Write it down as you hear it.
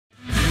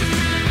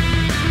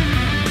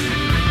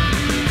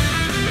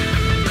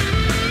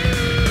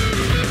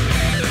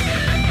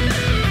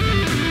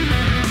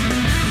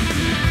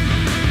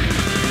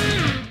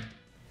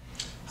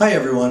Hi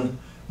everyone,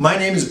 my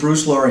name is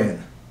Bruce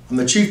Lorian. I'm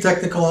the Chief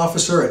Technical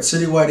Officer at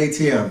Citywide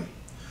ATM.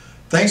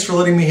 Thanks for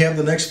letting me have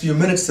the next few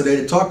minutes today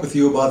to talk with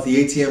you about the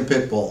ATM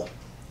PitBull.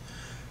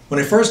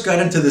 When I first got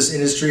into this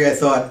industry, I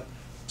thought,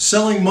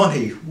 selling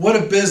money, what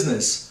a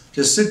business!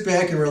 Just sit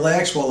back and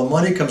relax while the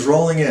money comes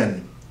rolling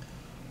in.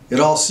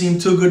 It all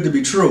seemed too good to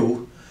be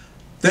true.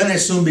 Then I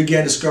soon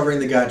began discovering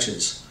the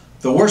gotchas.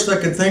 The worst I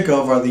could think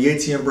of are the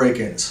ATM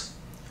break-ins.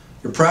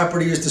 Your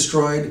property is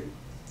destroyed,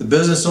 the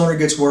business owner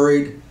gets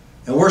worried,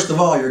 and worst of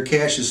all, your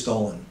cash is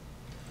stolen.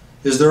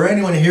 Is there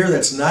anyone here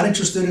that's not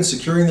interested in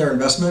securing their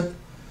investment?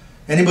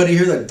 Anybody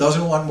here that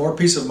doesn't want more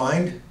peace of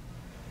mind?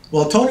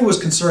 Well, Tony was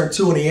concerned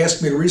too when he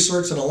asked me to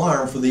research an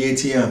alarm for the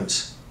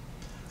ATMs.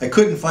 I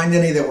couldn't find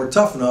any that were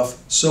tough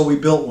enough, so we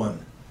built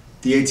one,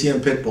 the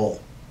ATM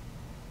PitBull.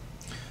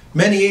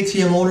 Many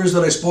ATM owners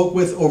that I spoke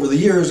with over the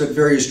years at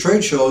various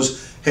trade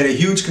shows had a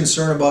huge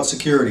concern about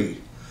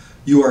security.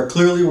 You are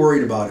clearly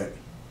worried about it.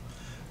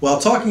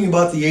 While talking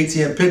about the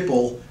ATM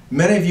PitBull,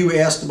 many of you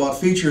asked about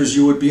features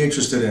you would be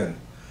interested in.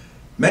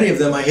 Many of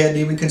them I hadn't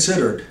even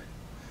considered.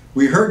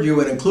 We heard you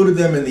and included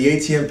them in the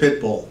ATM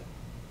PitBull.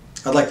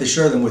 I'd like to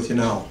share them with you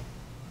now.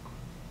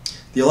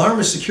 The alarm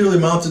is securely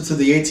mounted to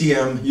the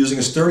ATM using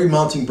a sturdy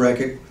mounting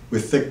bracket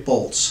with thick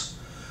bolts.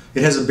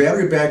 It has a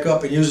battery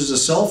backup and uses a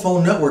cell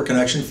phone network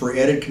connection for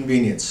added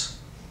convenience.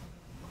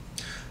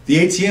 The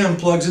ATM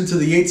plugs into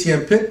the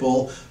ATM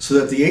PitBull so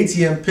that the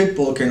ATM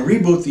PitBull can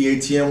reboot the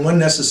ATM when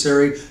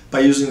necessary by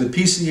using the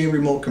PCA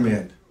remote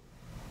command.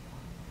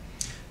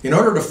 In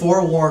order to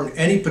forewarn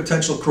any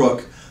potential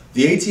crook,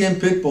 the ATM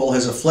PitBull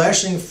has a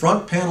flashing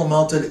front panel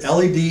mounted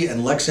LED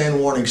and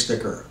Lexan warning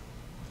sticker.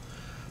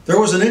 There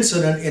was an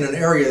incident in an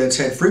area that's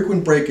had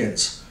frequent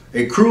break-ins.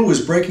 A crew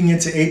was breaking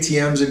into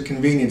ATMs and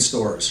convenience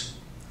stores.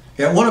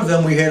 At one of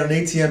them we had an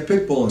ATM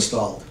PitBull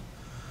installed.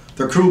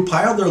 The crew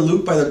piled their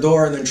loot by the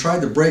door and then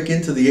tried to break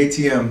into the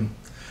ATM.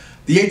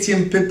 The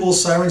ATM PitBull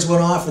sirens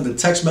went off and the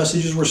text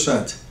messages were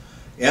sent.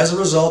 As a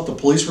result, the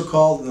police were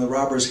called and the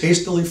robbers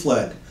hastily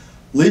fled,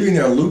 leaving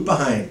their loot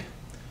behind.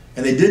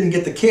 And they didn't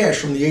get the cash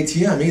from the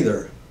ATM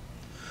either.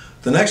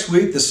 The next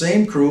week, the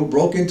same crew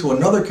broke into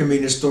another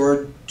convenience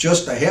store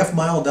just a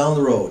half-mile down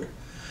the road.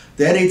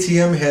 That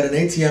ATM had an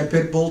ATM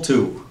PitBull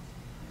too.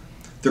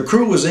 The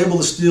crew was able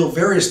to steal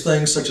various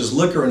things such as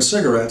liquor and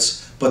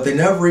cigarettes, but they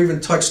never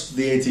even touched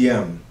the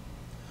ATM.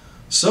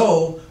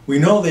 So, we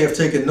know they have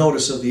taken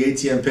notice of the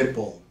ATM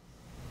PitBull.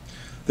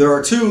 There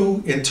are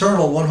two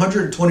internal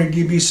 120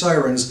 dB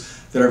sirens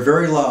that are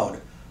very loud.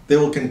 They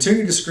will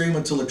continue to scream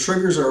until the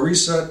triggers are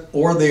reset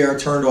or they are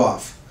turned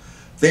off.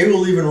 They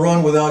will even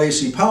run without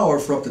AC power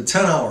for up to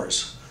 10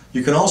 hours.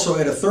 You can also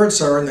add a third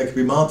siren that can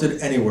be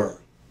mounted anywhere.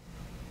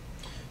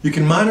 You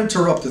can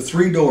monitor up to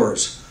 3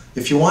 doors.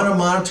 If you want to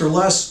monitor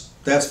less,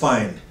 that's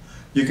fine.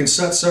 You can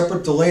set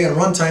separate delay and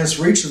run times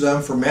for each of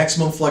them for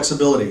maximum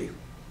flexibility.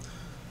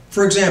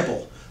 For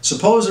example,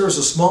 suppose there is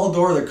a small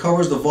door that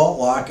covers the vault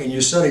lock and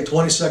you set a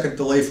 20-second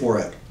delay for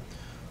it.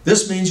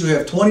 This means you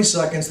have 20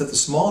 seconds that the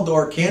small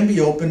door can be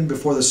opened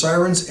before the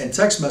sirens and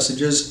text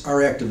messages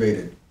are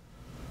activated.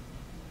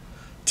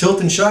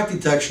 Tilt and shock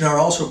detection are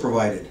also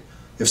provided.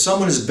 If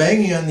someone is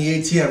banging on the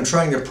ATM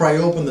trying to pry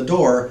open the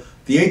door,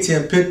 the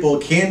ATM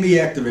PitBull can be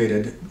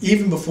activated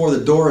even before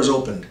the door is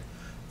opened,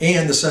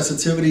 and the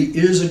sensitivity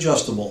is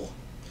adjustable.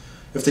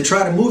 If they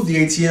try to move the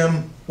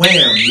ATM, wham,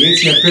 the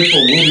ATM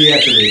PitBull will be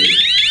activated.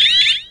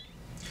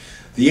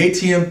 The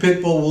ATM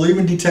PitBull will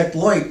even detect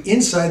light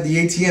inside the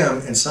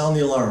ATM and sound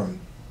the alarm.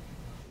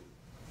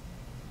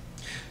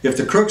 If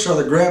the crooks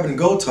are the grab and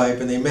go type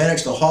and they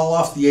manage to haul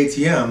off the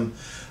ATM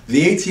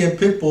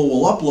PitBull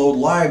will upload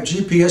live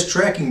GPS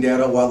tracking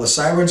data while the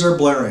sirens are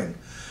blaring.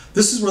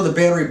 This is where the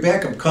battery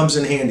backup comes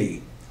in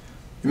handy.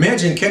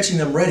 Imagine catching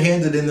them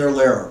red-handed in their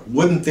lair.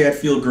 Wouldn't that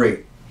feel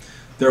great?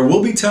 There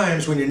will be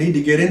times when you need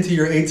to get into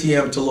your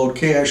ATM to load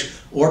cash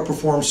or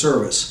perform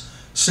service.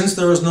 Since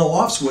there is no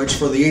off switch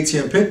for the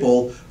ATM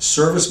PitBull,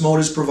 service mode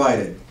is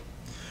provided.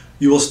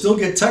 You will still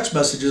get text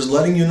messages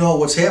letting you know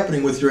what's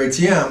happening with your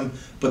ATM,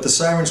 but the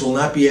sirens will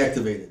not be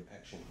activated.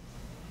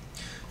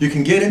 You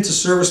can get into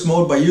service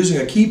mode by using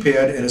a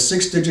keypad and a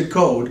 6-digit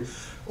code,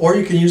 or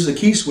you can use the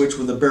key switch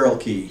with a barrel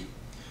key.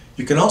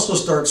 You can also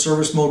start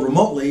service mode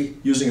remotely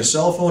using a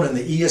cell phone and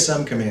the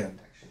ESM command.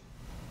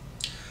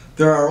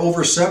 There are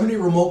over 70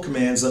 remote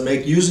commands that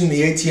make using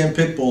the ATM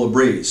PitBull a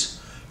breeze.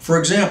 For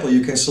example,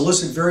 you can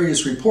solicit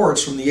various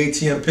reports from the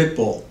ATM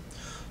PitBull.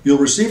 You'll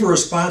receive a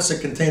response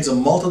that contains a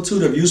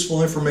multitude of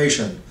useful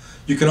information.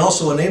 You can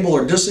also enable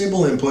or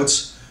disable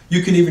inputs.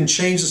 You can even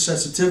change the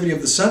sensitivity of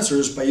the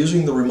sensors by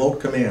using the remote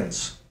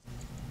commands.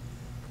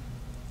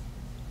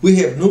 We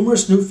have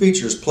numerous new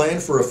features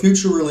planned for a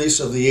future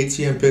release of the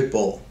ATM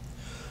PitBull.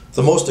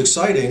 The most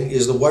exciting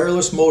is the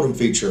wireless modem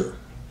feature.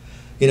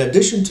 In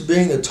addition to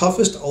being the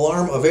toughest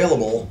alarm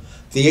available,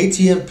 the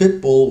ATM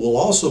PitBull will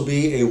also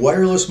be a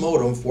wireless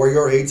modem for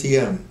your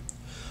ATM.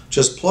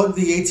 Just plug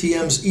the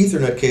ATM's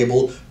Ethernet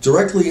cable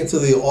directly into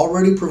the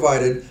already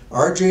provided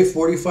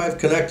RJ45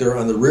 connector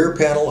on the rear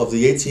panel of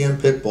the ATM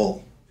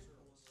PitBull.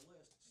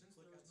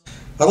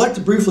 I'd like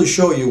to briefly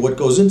show you what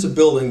goes into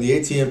building the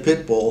ATM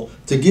PitBull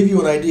to give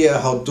you an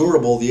idea how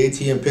durable the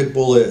ATM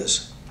PitBull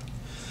is.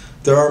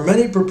 There are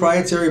many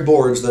proprietary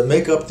boards that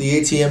make up the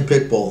ATM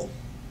PitBull.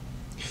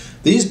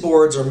 These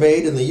boards are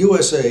made in the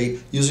USA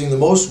using the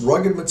most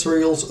rugged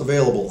materials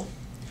available.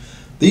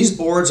 These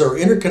boards are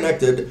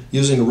interconnected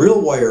using real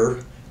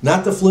wire,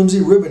 not the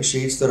flimsy ribbon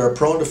sheets that are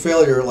prone to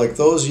failure like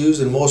those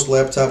used in most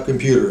laptop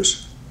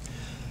computers.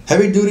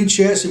 Heavy-duty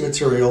chassis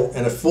material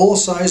and a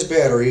full-size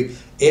battery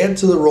add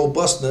to the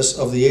robustness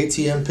of the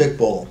ATM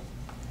PitBull.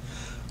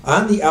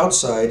 On the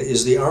outside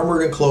is the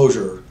armored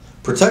enclosure,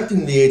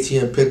 protecting the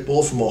ATM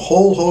PitBull from a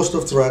whole host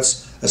of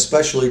threats,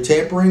 especially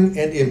tampering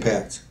and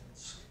impact.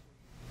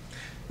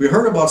 We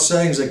heard about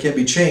settings that can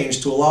be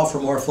changed to allow for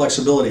more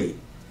flexibility.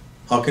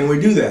 How can we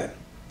do that?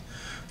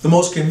 The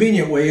most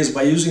convenient way is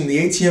by using the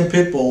ATM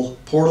PitBull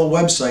portal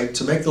website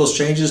to make those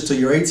changes to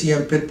your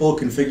ATM PitBull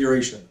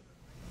configuration.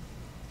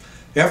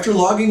 After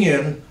logging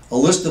in, a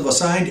list of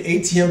assigned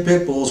ATM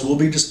PitBulls will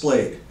be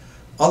displayed.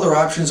 Other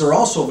options are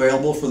also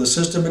available for the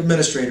system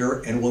administrator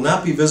and will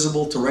not be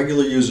visible to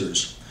regular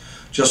users.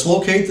 Just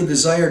locate the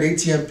desired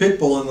ATM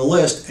PitBull in the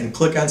list and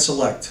click on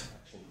Select.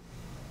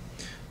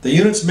 The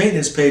unit's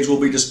maintenance page will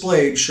be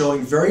displayed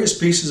showing various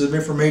pieces of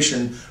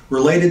information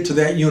related to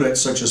that unit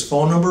such as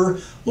phone number,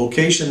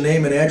 location,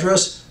 name and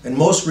address, and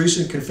most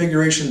recent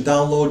configuration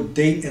download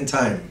date and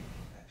time.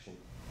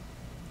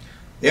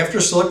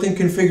 After selecting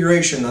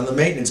configuration on the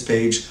maintenance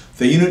page,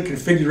 the unit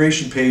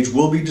configuration page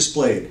will be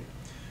displayed.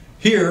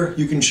 Here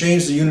you can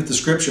change the unit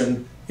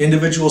description,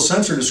 individual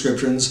sensor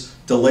descriptions,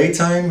 delay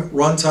time,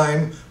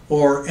 runtime,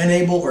 or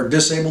enable or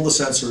disable the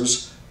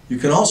sensors. You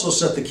can also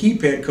set the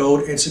keypad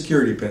code and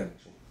security pin.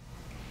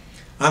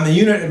 On the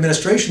unit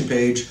administration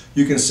page,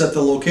 you can set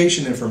the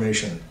location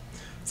information.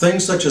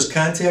 Things such as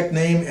contact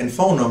name and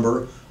phone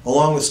number,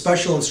 along with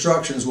special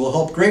instructions, will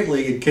help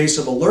greatly in case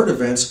of alert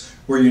events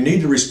where you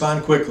need to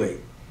respond quickly.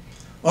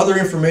 Other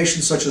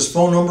information such as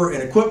phone number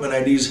and equipment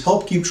IDs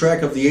help keep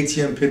track of the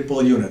ATM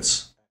PitBull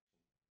units.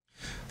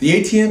 The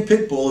ATM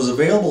PitBull is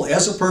available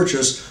as a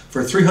purchase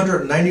for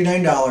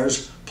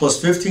 $399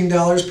 plus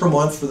 $15 per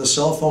month for the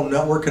cell phone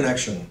network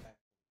connection,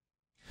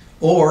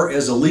 or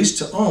as a lease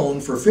to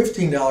own for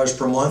 $15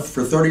 per month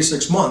for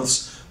 36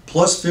 months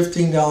plus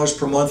 $15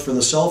 per month for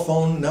the cell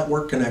phone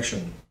network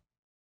connection.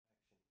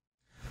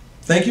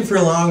 Thank you for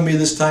allowing me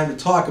this time to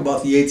talk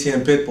about the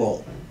ATM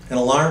PitBull, an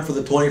alarm for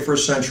the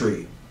 21st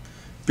century.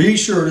 Be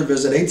sure to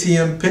visit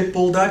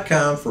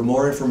atmpitbull.com for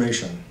more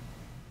information.